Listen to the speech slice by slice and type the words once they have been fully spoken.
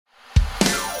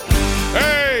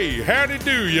howdy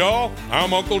do, y'all.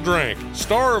 I'm Uncle Drank,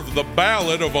 star of The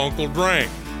Ballad of Uncle Drank.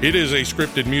 It is a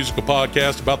scripted musical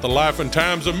podcast about the life and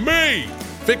times of me,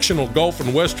 fictional golf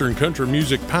and western country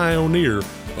music pioneer,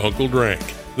 Uncle Drank.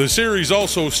 The series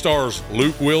also stars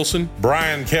Luke Wilson,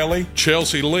 Brian Kelly,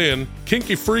 Chelsea Lynn,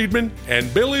 Kinky Friedman,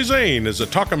 and Billy Zane as a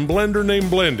talking blender named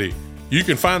Blendy. You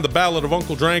can find The Ballad of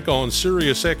Uncle Drank on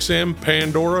SiriusXM,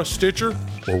 Pandora, Stitcher,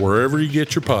 or wherever you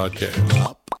get your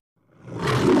podcasts.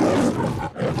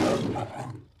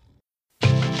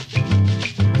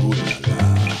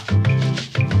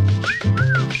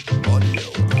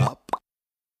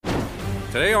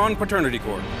 Today on Paternity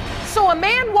Court. So a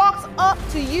man walks up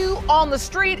to you on the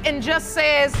street and just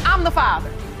says, I'm the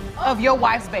father of your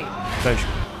wife's baby.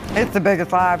 It's the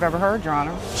biggest lie I've ever heard, Your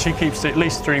Honor. She keeps at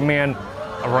least 3 men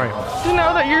around. You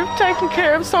know that you're taking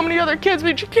care of so many other kids,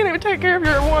 but you can't even take care of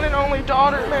your one and only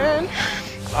daughter, man.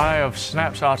 I have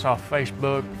snapshots off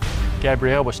Facebook.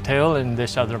 Gabrielle was telling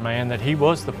this other man that he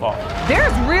was the father.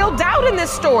 There's real doubt in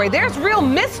this story. There's real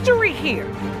mystery here.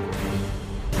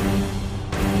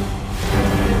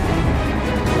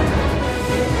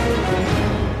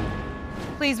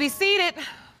 Please be seated.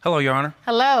 Hello, Your Honor.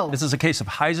 Hello. This is a case of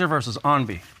Heiser versus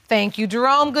Onby. Thank you,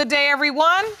 Jerome. Good day,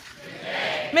 everyone.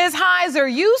 Ms.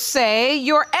 Heiser, you say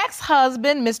your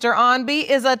ex-husband, Mr. Onby,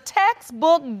 is a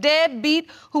textbook deadbeat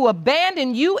who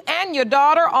abandoned you and your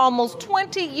daughter almost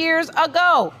 20 years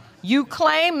ago. You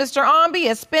claim Mr. Onby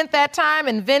has spent that time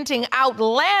inventing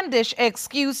outlandish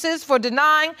excuses for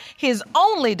denying his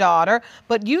only daughter,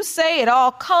 but you say it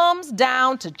all comes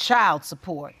down to child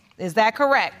support. Is that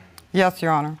correct? Yes,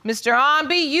 Your Honor. Mr.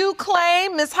 Onby, you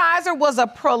claim Ms. Heiser was a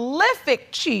prolific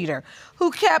cheater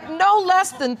who kept no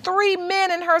less than 3 men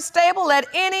in her stable at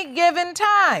any given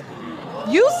time.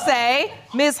 You say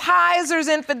Ms. Heiser's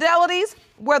infidelities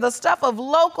were the stuff of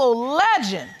local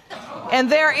legend,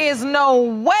 and there is no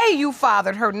way you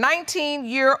fathered her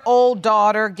 19-year-old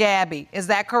daughter, Gabby. Is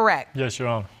that correct? Yes, Your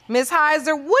Honor. Ms.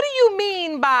 Heiser, what do you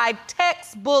mean by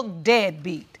textbook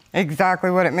deadbeat? Exactly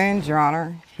what it means, Your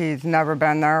Honor. He's never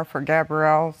been there for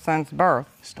Gabrielle since birth.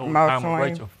 Stole time with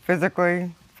Emotionally, Rachel.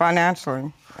 physically,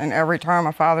 financially, in every term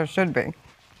a father should be.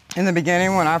 In the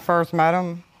beginning, when I first met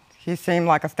him, he seemed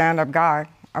like a stand-up guy,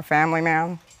 a family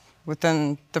man.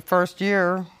 Within the first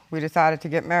year, we decided to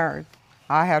get married.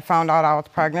 I had found out I was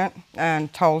pregnant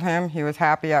and told him. He was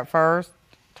happy at first,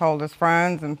 told his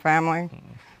friends and family.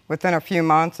 Within a few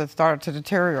months, it started to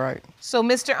deteriorate. So,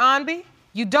 Mr. Onby,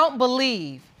 you don't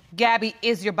believe Gabby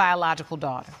is your biological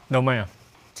daughter? No, ma'am.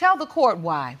 Tell the court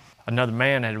why. Another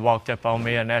man had walked up on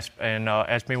me and asked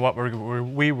me what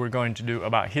we were going to do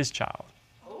about his child.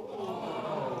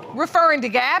 Referring to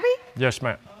Gabby? Yes,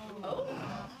 ma'am.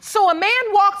 So a man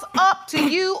walks up to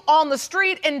you on the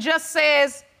street and just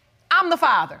says, I'm the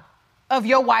father of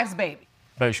your wife's baby.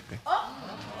 Basically.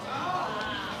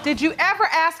 Did you ever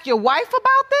ask your wife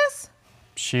about this?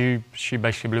 She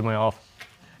basically blew me off.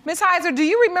 Ms. Heiser, do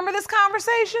you remember this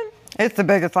conversation? It's the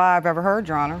biggest lie I've ever heard,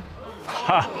 Your Honor.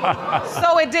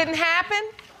 So it didn't happen?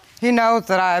 He knows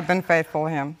that I have been faithful to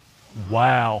him.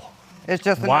 Wow. It's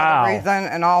just Wow. another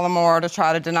reason and all the more to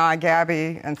try to deny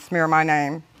Gabby and smear my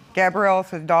name. Gabrielle is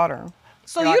his daughter.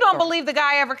 So you don't believe the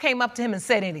guy ever came up to him and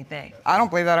said anything? I don't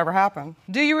believe that ever happened.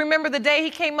 Do you remember the day he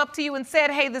came up to you and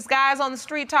said, hey, this guy's on the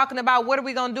street talking about what are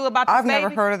we going to do about this I've baby?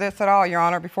 never heard of this at all, Your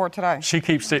Honor, before today. She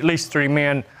keeps at least 3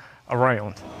 men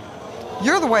around.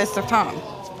 You're the waste of time.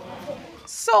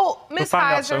 So, Ms.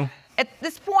 find out Heiser, soon. at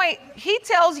this point, he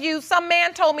tells you, some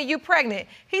man told me you're pregnant.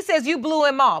 He says you blew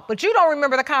him off, but you don't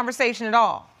remember the conversation at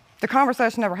all. The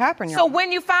conversation never happened, Your So Honor.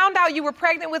 when you found out you were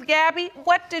pregnant with Gabby,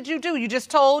 what did you do? You just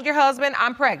told your husband,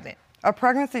 I'm pregnant. A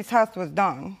pregnancy test was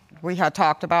done. We had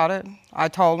talked about it. I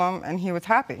told him, and he was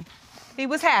happy. He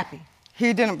was happy.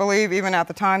 He didn't believe, even at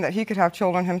the time, that he could have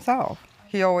children himself.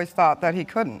 He always thought that he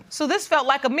couldn't. So this felt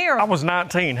like a I miracle. was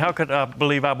 19. How could I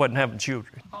believe I wasn't having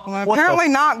children? Well, What the- apparently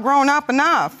not grown up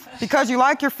enough, because you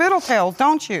like your fiddle tails,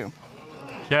 don't you?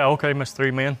 Yeah, okay, Miss 3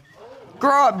 men.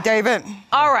 Grow up, David.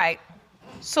 All right.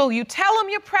 So you tell him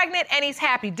you're pregnant and he's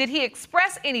happy. Did he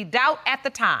express any doubt at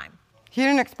the time? He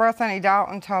didn't express any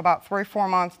doubt until about 3-4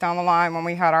 months down the line when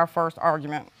we had our first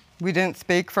argument. We didn't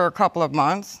speak for a couple of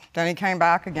months. Then he came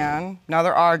back again,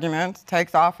 another argument,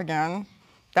 takes off again.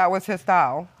 That was his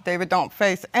style. David don't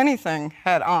face anything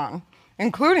head on,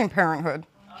 including parenthood.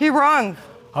 He runs.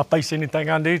 I'll face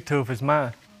anything I need to if it's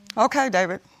mine. Okay,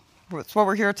 David. That's what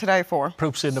we're here today for.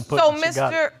 Proof's in the pudding. So, She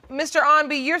got it. Mr.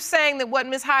 Onby, you're saying that what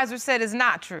Ms. Heiser said is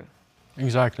not true.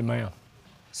 Exactly, ma'am.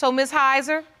 So, Ms.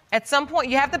 Heiser, at some point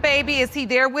you have the baby. Is he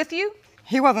there with you?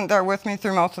 He wasn't there with me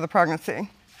through most of the pregnancy.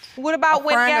 What about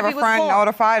when Gabby was A friend born?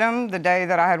 notified him the day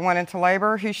that I had went into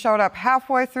labor. He showed up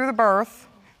halfway through the birth,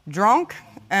 drunk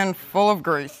and full of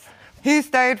grease. He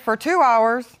stayed for 2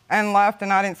 hours and left,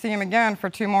 and I didn't see him again for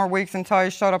 2 more weeks until he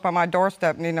showed up on my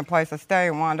doorstep needing a place to stay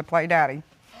and wanted to play daddy.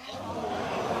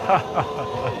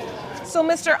 So,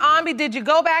 Mr. Onby, did you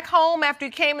go back home after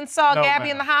you came and saw No, Gabby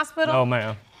ma'am. in the hospital? No,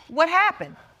 ma'am. What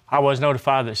happened? I was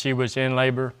notified that she was in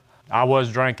labor. I was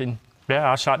drinking.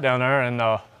 Yeah, I sat down there and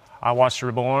I watched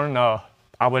her born. I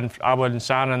wasn't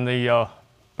signing the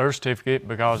birth certificate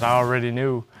because I already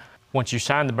knew once you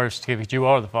sign the birth certificate, you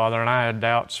are the father, and I had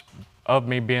doubts of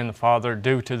me being the father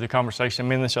due to the conversation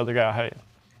me and this other guy had.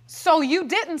 So you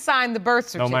didn't sign the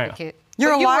birth No, ma'am. certificate?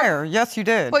 You're but a you were- liar. Yes, you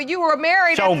did. But you were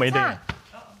married Show at me the time. then.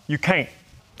 You can't.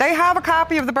 They have a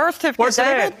copy of the birth certificate, Where's it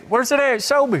David. at? Where's it at?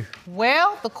 Show me.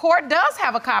 Well, the court does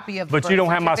have a copy of the But birth you don't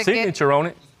have my certificate, signature on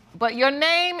it. But your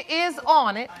name is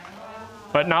on it,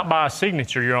 But not by a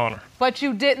signature, Your Honor. but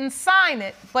you didn't sign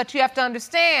it. But you have to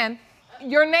understand,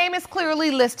 your name is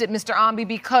clearly listed, Mr. Onby,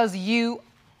 because you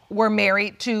were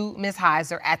married to Ms.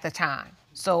 Heiser at the time.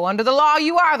 So under the law,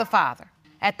 you are the father.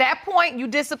 At that point, you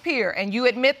disappear, and you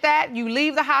admit that, you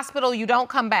leave the hospital, you don't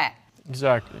come back.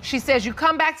 Exactly. She says you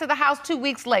come back to the house 2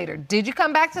 weeks later. Did you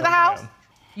come back to the house? ma'am.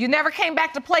 You never came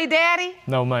back to play daddy?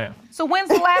 No, ma'am. So when's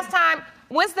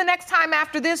the next time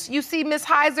after this you see Miss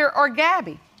Heiser or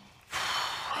Gabby?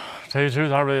 Tell you the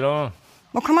truth, I really don't know.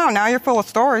 Well, come on, now you're full of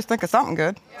stories. Think of something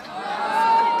good.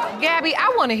 Gabby,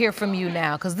 I want to hear from you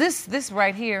now, because this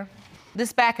right here,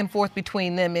 this back and forth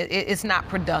between them, it's not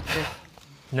productive.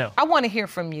 No. I want to hear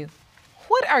from you.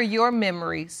 What are your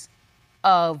memories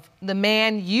of the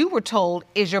man you were told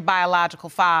is your biological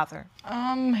father?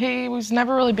 He was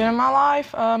never really been in my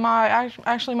life. My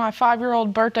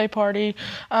 5-year-old birthday party,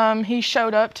 he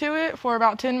showed up to it for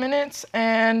about 10 minutes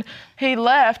and he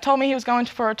left, told me he was going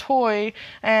for a toy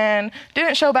and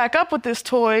didn't show back up with this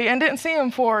toy and didn't see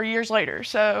him for years later.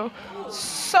 So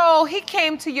he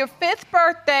came to your 5th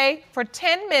birthday for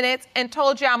 10 minutes and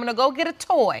told you, I'm going to go get a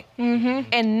toy. Mm-hmm.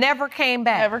 And never came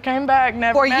back. never came back,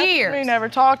 never For messaged years? me, never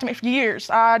talked to me for years.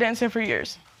 I didn't see him for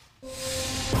years.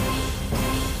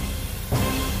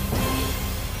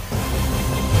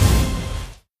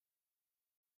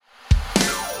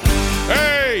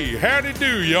 Hey, howdy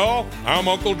do, y'all. I'm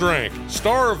Uncle Drank,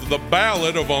 star of The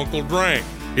Ballad of Uncle Drank.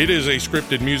 It is a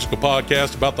scripted musical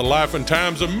podcast about the life and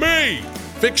times of me,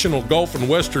 fictional Gulf and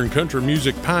Western country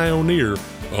music pioneer,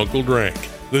 Uncle Drank.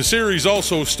 The series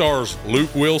also stars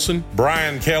Luke Wilson,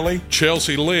 Brian Kelly,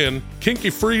 Chelsea Lynn, Kinky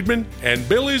Friedman, and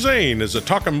Billy Zane as a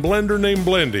talking blender named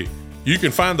Blendy. You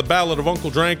can find The Ballad of Uncle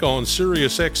Drank on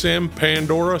SiriusXM,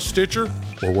 Pandora, Stitcher,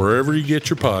 or wherever you get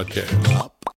your podcasts.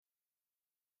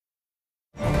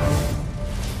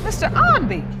 Mr.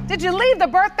 Onby, did you leave the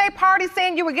birthday party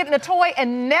saying you were getting a toy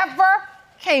and never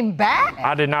came back?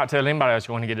 I did not tell anybody I was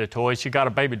going to get a toy. She got a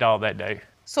baby doll that day.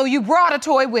 So you brought a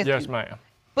toy with you? Yes, ma'am.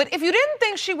 But if you didn't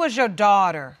think she was your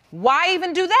daughter, why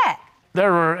even do that?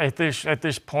 There were, at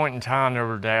this point in time, there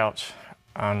were doubts.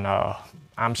 And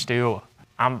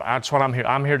that's what I'm here.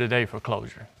 I'm here today for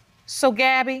closure. So,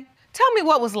 Gabby, tell me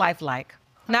what was life like?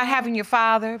 Not having your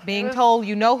father, being told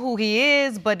you know who he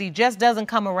is, but he just doesn't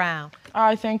come around.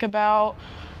 I think about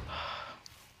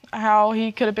how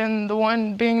he could have been the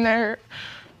one being there.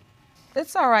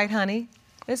 It's all right, honey.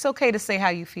 It's okay to say how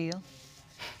you feel.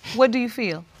 What do you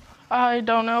feel? I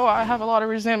don't know. I have a lot of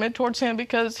resentment towards him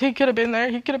because he could have been there.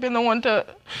 He could have been the one to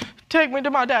take me to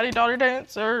my daddy-daughter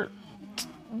dance or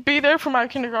be there for my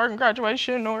kindergarten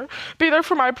graduation or be there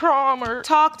for my prom or...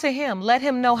 Talk to him. Let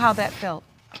him know how that felt.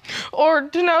 Or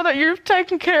to know that you're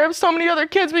taking care of so many other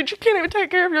kids, but you can't even take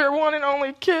care of your one and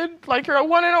only kid, like your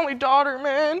one and only daughter,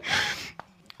 man.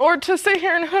 Or to sit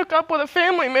here and hook up with a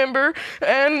family member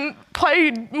and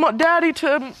play daddy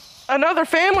to another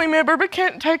family member, but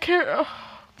can't take care of...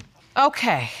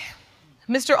 Okay,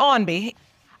 Mr. Onby,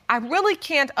 I really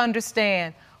can't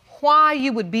understand why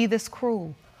you would be this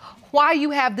cruel, why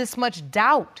you have this much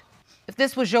doubt if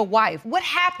this was your wife. What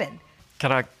happened?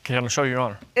 Can I show you, Your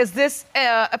Honor? Is this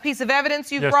a piece of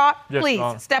evidence you Yes, brought? yes, Please Your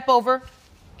Honor. step over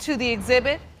to the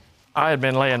exhibit. I had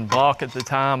been laying block at the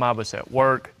time. I was at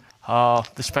work.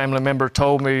 This family member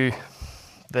told me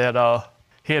that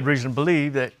he had reason to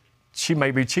believe that she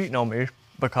may be cheating on me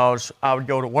because I would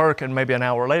go to work and maybe an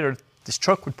hour later, this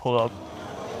truck would pull up,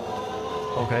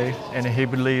 okay? And he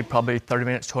would leave probably 30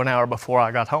 minutes to an hour before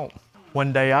I got home.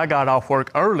 One day I got off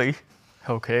work early,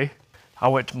 okay? I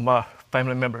went to my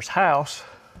family member's house,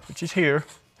 which is here.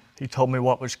 He told me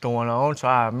what was going on, so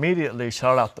I immediately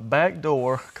shot out the back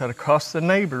door, cut across the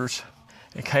neighbors,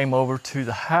 and came over to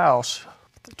the house,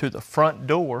 to the front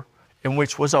door, in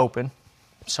which was open,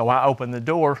 So I opened the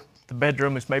door. The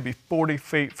bedroom is maybe 40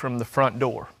 feet from the front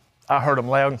door. I heard them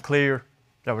loud and clear.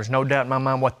 There was no doubt in my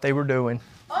mind what they were doing.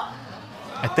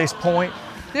 At this point,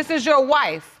 This is your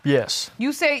wife. yes,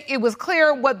 You say it was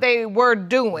clear what they were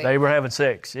doing. they were having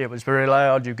sex. It was very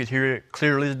loud. You could hear it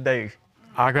clearly as day.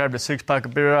 I grabbed a 6-pack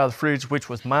of beer out of the fridge, which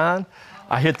was mine.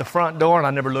 I hit the front door and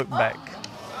I never looked back.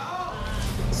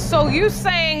 So you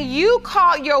saying you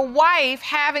caught your wife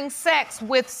having sex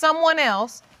with someone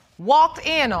else, walked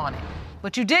in on it,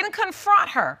 but you didn't confront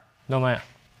her. No, ma'am.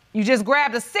 You just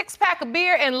grabbed a 6-pack of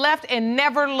beer and left and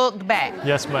never looked back.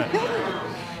 Yes, ma'am.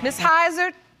 Miss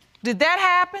Heiser, did that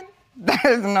happen? That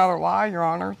is another lie, Your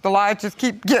Honor. The lies just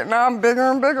keep getting on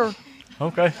bigger and bigger.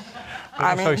 Okay.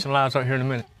 I I'll show you mean- some lies right here in a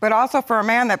minute. But also for a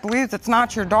man that believes it's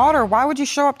not your daughter, why would you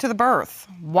show up to the birth?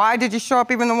 Why did you show up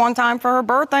even the one time for her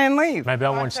birthday and leave? Maybe I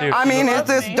want to see if I she mean, looked-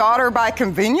 is this daughter by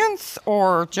convenience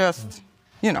or just,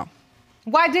 you know?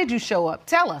 Why did you show up?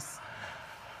 Tell us.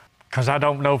 Because I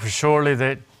don't know for surely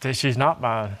that she's not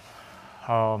mine.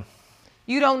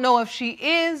 You don't know if she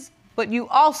is, but you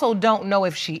also don't know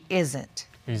if she isn't.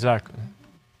 Exactly.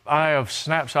 I have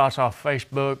snapshots off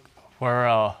Facebook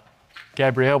where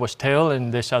Gabrielle was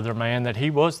telling this other man that he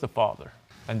was the father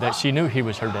and that she knew he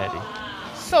was her daddy.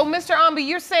 So, Mr. Omby,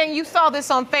 you're saying you saw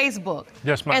this on Facebook?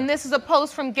 Yes, ma'am. And this is a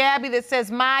post from Gabby that says,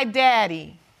 "My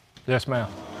daddy." Yes, ma'am.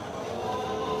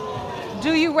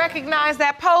 Do you recognize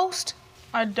that post?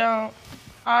 I don't.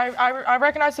 I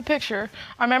recognize the picture.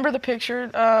 I remember the picture.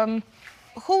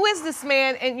 Who is this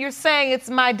man? And you're saying it's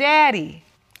my daddy.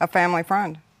 A family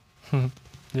friend. Yeah,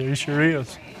 he sure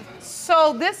is.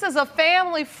 So this is a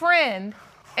family friend,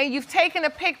 and you've taken a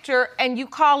picture and you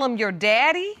call him your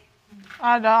daddy?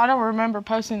 I don't remember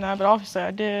posting that, but obviously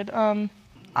I did.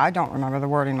 I don't remember the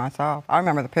wording myself. I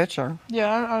remember the picture,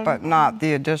 Yeah. but not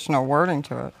the additional wording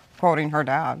to it, quoting her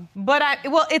dad. But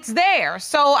well, it's there.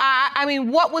 So I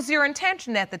mean, what was your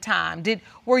intention at the time?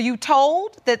 Were you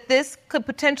told that this could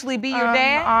potentially be your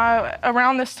dad?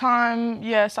 Around this time,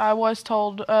 yes, I was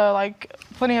told like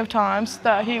plenty of times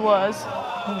that he was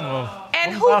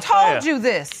And who about told that? you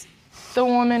this? the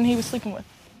woman he was sleeping with,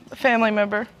 a family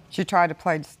member. She tried to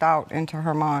play stout into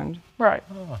her mind. Right.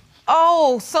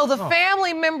 Oh, so the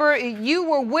family member you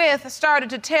were with started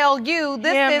to tell you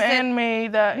this Him isn't and me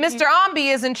that he- Mr.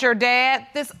 Omby isn't your dad.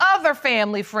 This other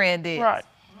family friend is. Right.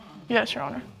 Yes, Your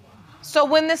Honor. So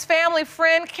when this family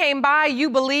friend came by, you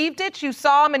believed it? You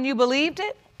saw him and you believed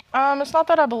it? It's not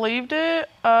that I believed it.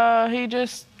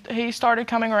 He started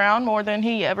coming around more than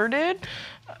he ever did,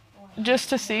 just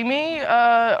to see me,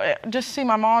 just to see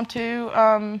my mom too.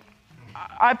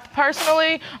 I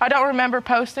personally, I don't remember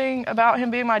posting about him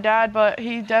being my dad, but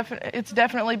it's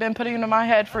definitely been put into my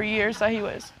head for years that he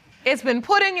was. It's been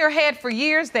put in your head for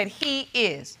years that he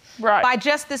is. Right. By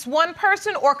just this one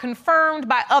person or confirmed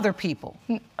by other people?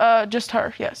 Just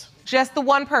her, yes. Just the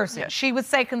one person. Yes. She would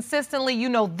say consistently, you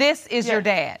know, this is your Yes.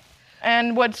 dad.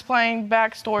 And what's playing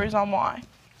backstories on why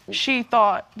she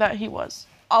thought that he was.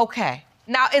 Okay.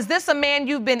 Now, is this a man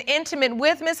you've been intimate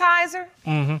with, Miss Heiser?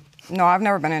 No, I've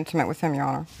never been intimate with him, Your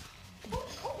Honor.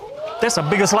 That's the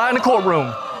biggest lie in the courtroom.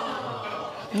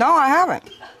 No, I haven't.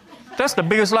 That's the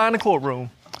biggest lie in the courtroom.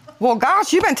 Well,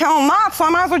 gosh, you've been telling lots, so I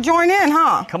might as well join in,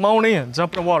 huh? Come on in.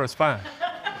 Jump in the water. It's fine.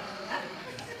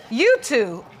 You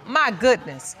two, my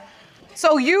goodness.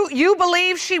 So you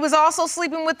believe she was also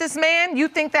sleeping with this man? You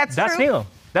think that's That's true? him.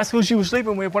 That's who she was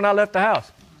sleeping with when I left the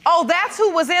house. Oh, that's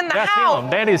who was in the That's house. him.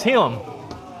 That is him.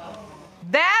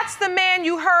 That's the man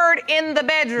you heard in the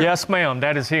bedroom. Yes, ma'am.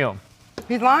 That is him.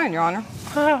 He's lying, Your Honor.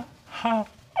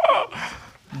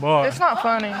 Boy, It's not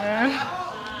funny, man.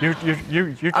 you're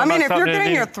I mean, if you're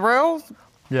getting your thrills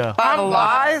yeah. by the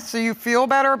lies so you feel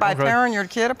better by Okay. tearing your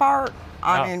kid apart,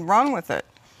 I Yeah. mean, run with it.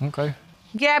 Okay.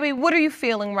 Gabby, what are you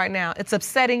feeling right now? It's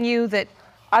upsetting you that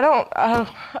I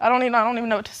don't even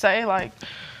know what to say. Like,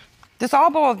 This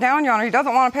all boils down, Your Honor. He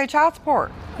doesn't want to pay child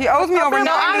support. He owes me over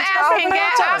No, I'm asking $90,000.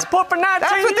 Gabby. Child support for 19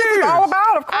 That's what this years. is all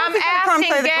about. Of course I'm he's gonna come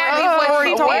asking say the Gabby great what story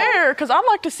she he told. where? Because I'd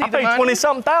like to see I the paid money.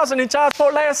 20-something thousand in child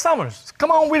support last summer.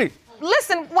 Come on with it.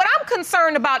 listen, what I'm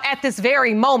concerned about at this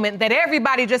very moment that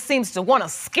everybody just seems to want to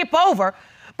skip over,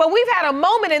 but we've had a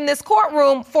moment in this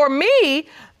courtroom for me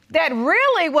that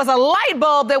really was a light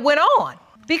bulb that went on.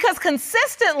 Because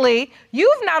consistently,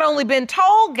 you've not only been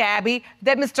told, Gabby,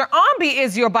 that Mr. Omby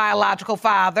is your biological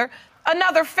father,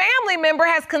 another family member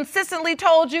has consistently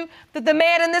told you that the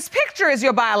man in this picture is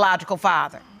your biological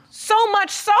father. So much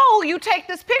so, you take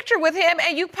this picture with him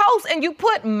and you post and you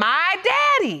put my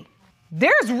daddy.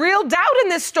 There's real doubt in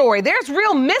this story. There's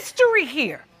real mystery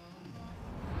here.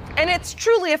 And it's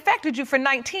truly affected you for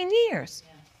 19 years.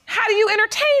 How do you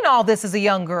entertain all this as a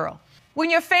young girl? When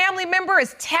your family member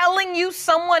is telling you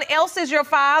someone else is your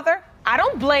father, I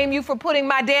don't blame you for putting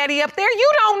my daddy up there. You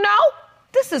don't know.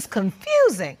 This is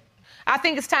confusing. I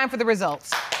think it's time for the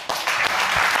results.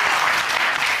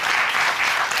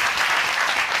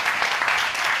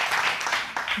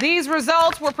 These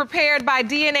results were prepared by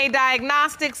DNA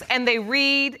Diagnostics, and they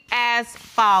read as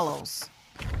follows.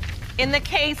 In the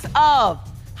case of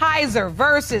Heiser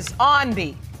versus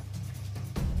Onby,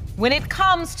 when it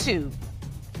comes to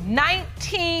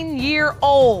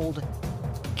 19-year-old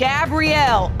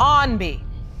Gabrielle Onby,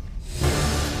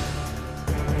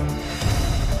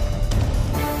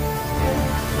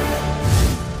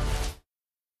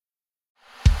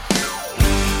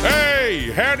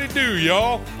 Hey, howdy do,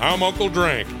 y'all. I'm Uncle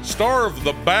Drank, star of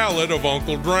The Ballad of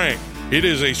Uncle Drank. It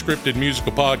is a scripted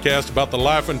musical podcast about the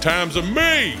life and times of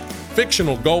me,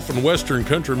 fictional golf and western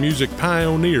country music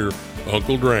pioneer,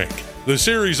 Uncle Drank. The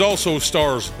series also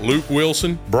stars Luke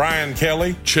Wilson, Brian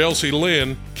Kelly, Chelsea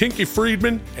Lynn, Kinky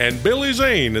Friedman, and Billy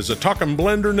Zane as a talking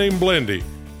blender named Blendy.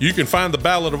 You can find The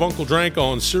Ballad of Uncle Drank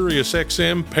on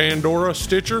SiriusXM, Pandora,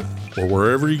 Stitcher, or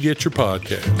wherever you get your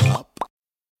podcasts.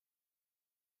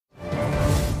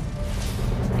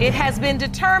 it has been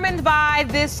determined by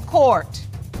this court,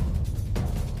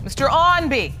 Mr.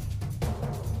 Onby,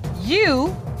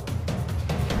 you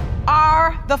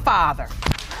are the father.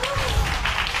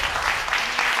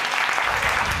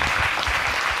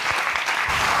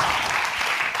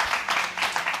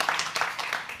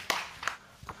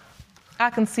 I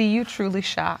can see you truly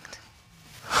shocked.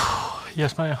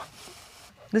 Yes, ma'am.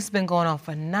 This has been going on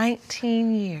for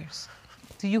 19 years.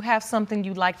 Do you have something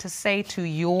you'd like to say to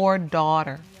your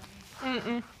daughter?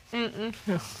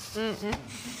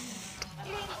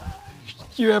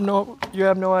 You have no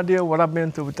idea what I've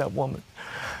been through with that woman.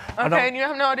 Okay, and you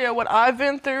have no idea what I've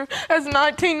been through as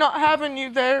 19 not having you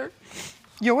there.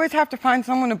 You always have to find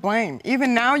someone to blame.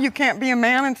 Even now, you can't be a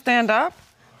man and stand up.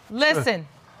 Listen.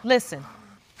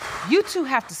 You two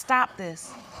have to stop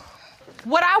this.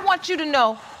 What I want you to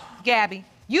know, Gabby,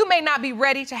 you may not be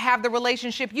ready to have the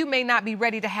relationship. You may not be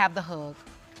ready to have the hug.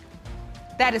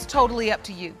 That is totally up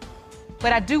to you.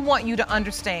 But I do want you to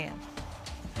understand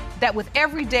that with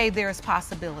every day there is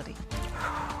possibility.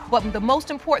 But the most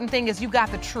important thing is you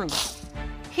got the truth.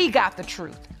 He got the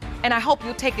truth. And I hope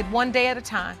you'll take it one day at a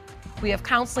time. We have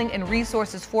counseling and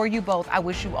resources for you both. I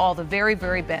wish you all the very,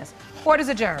 very best. Court is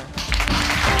adjourned.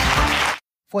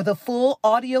 For the full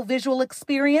audio-visual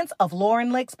experience of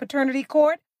Lauren Lake's Paternity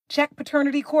Court, check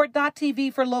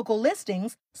paternitycourt.tv for local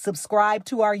listings, subscribe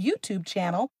to our YouTube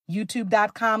channel,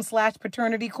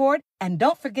 youtube.com/paternitycourt, and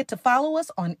don't forget to follow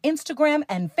us on Instagram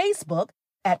and Facebook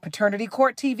at Paternity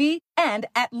Court TV and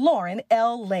at Lauren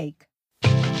L. Lake.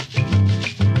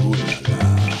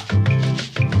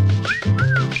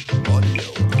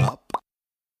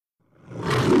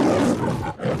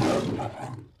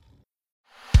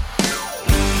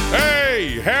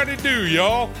 Hey, howdy do,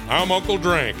 y'all. I'm Uncle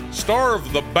Drank, star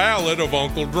of The Ballad of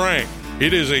Uncle Drank.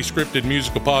 It is a scripted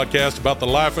musical podcast about the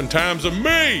life and times of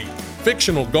me,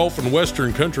 fictional golf and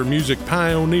western country music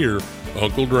pioneer,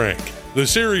 Uncle Drank. The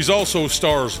series also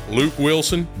stars Luke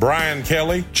Wilson, Brian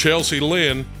Kelly, Chelsea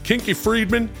Lynn, Kinky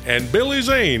Friedman, and Billy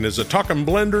Zane as a talking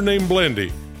blender named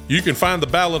Blendy. You can find The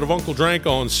Ballad of Uncle Drank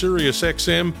on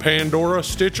SiriusXM, Pandora,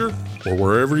 Stitcher, or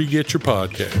wherever you get your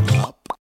podcasts.